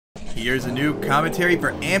Here's a new commentary for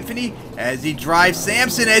Anthony as he drives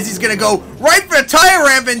Samson as he's going to go right for the tire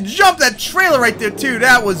ramp and jump that trailer right there too.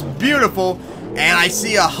 That was beautiful. And I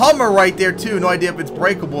see a Hummer right there too. No idea if it's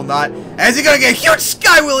breakable or not. As he's going to get a huge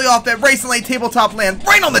sky wheelie off that racing lane tabletop land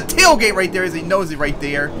right on the tailgate right there as he knows it right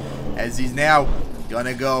there. As he's now going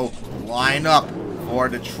to go line up for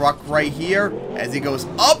the truck right here as he goes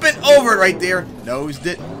up and over it right there. Nosed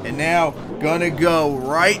it. And now gonna go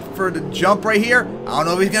right for the jump right here. I don't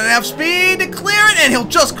know if he's gonna have speed to clear it, and he'll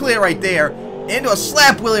just clear right there. Into a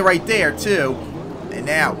slap wheelie right there too. And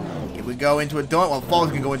now here we go into a donut. Well, Fall's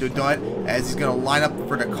gonna go into a donut as he's gonna line up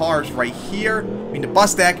for the cars right here. I mean the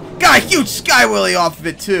bus stack. Got a huge sky wheelie off of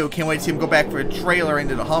it too. Can't wait to see him go back for a trailer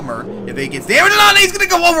into the Hummer. If he gets damaged on, he's gonna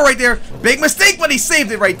go over right there. Big mistake, but he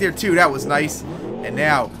saved it right there too. That was nice. And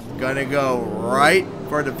now gonna go right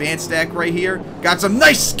for the van stack right here. Got some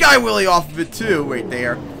nice sky wheelie off of it too right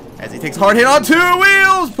there. As he takes a hard hit on 2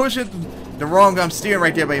 wheels. Push it the wrong steering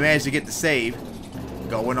right there, but he managed to get the save.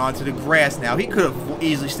 Going onto the grass now. He could have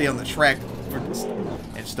easily stayed on the track for this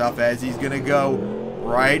and stuff as he's gonna go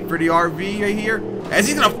right for the RV right here. As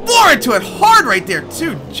he's gonna floor into it hard right there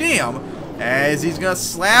too. Jam. As he's gonna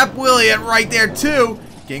slap wheelie it right there too.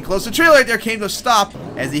 Getting close to the trailer right there. Came to a stop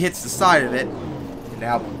as he hits the side of it.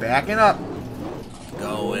 Now backing up.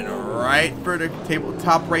 Going right for the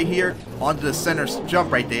tabletop right here. Onto the center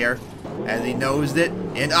jump right there. As he nosed it.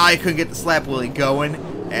 And I couldn't get the slap wheelie going.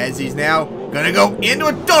 As he's now gonna go into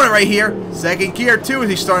a donut right here. Second gear too as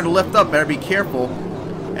he's starting to lift up. Better be careful.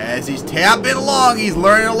 As he's tapping along. He's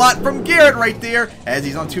learning a lot from Garrett right there. As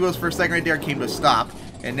he's on 2 wheels for a second right there. Came to a stop.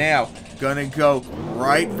 And now gonna go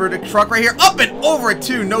right for the truck right here. Up and over it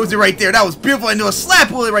too. Nosy right there. That was beautiful. Into a slap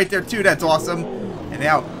wheelie right there too. That's awesome. And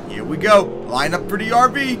now here we go. Line up for the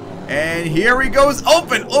RV. And here he goes.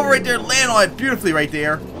 Open over right there. Land on it beautifully right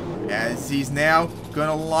there. As he's now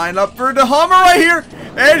gonna line up for the Hummer right here.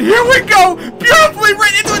 And here we go. Beautifully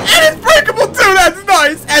right into it. And it's breakable too. That's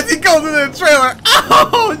nice. As he goes into the trailer.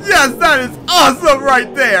 Oh, yes. That is awesome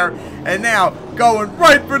right there. And now going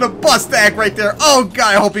right for the bus stack right there. Oh,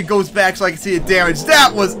 God. I hope he goes back so I can see the damage.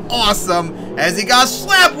 That was awesome. As he got a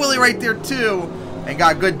slap wheelie right there too. And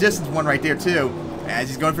got a good distance one right there too. As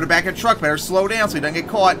he's going for the back of the truck, better slow down so he doesn't get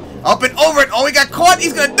caught. Up and over it. Oh, he got caught.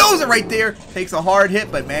 He's going to nose it right there. Takes a hard hit,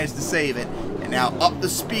 but managed to save it. And now up the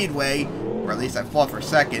speedway, or at least I thought for a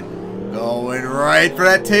second. Going right for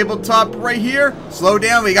that tabletop right here. Slow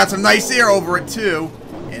down. We got some nice air over it, too.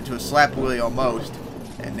 Into a slap wheelie almost.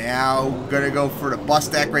 And now going to go for the bus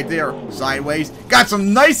stack right there. Sideways. Got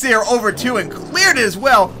some nice air over it, too, and cleared it as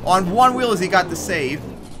well on 1 wheel as he got the save.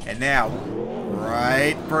 And now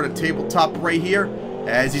right for the tabletop right here.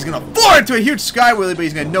 As he's going to floor into a huge sky wheelie, but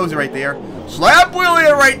he's going to nose it right there. Slap wheelie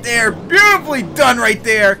it right there. Beautifully done right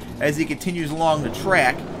there as he continues along the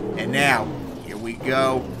track. And now, here we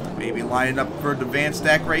go. Maybe lining up for the van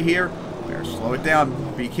stack right here. Better slow it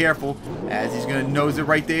down. Be careful. As he's going to nose it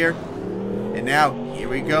right there. And now,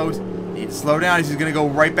 here he goes. Need to slow down. He's going to go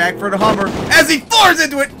right back for the Hummer. As he floors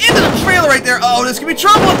into it, into the trailer right there. Oh, this could be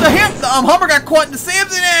trouble if the Hummer got caught in the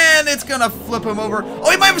Samson, and it's going to flip him over.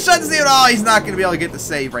 Oh, he might have shot the save. Oh, he's not going to be able to get the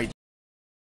save right there.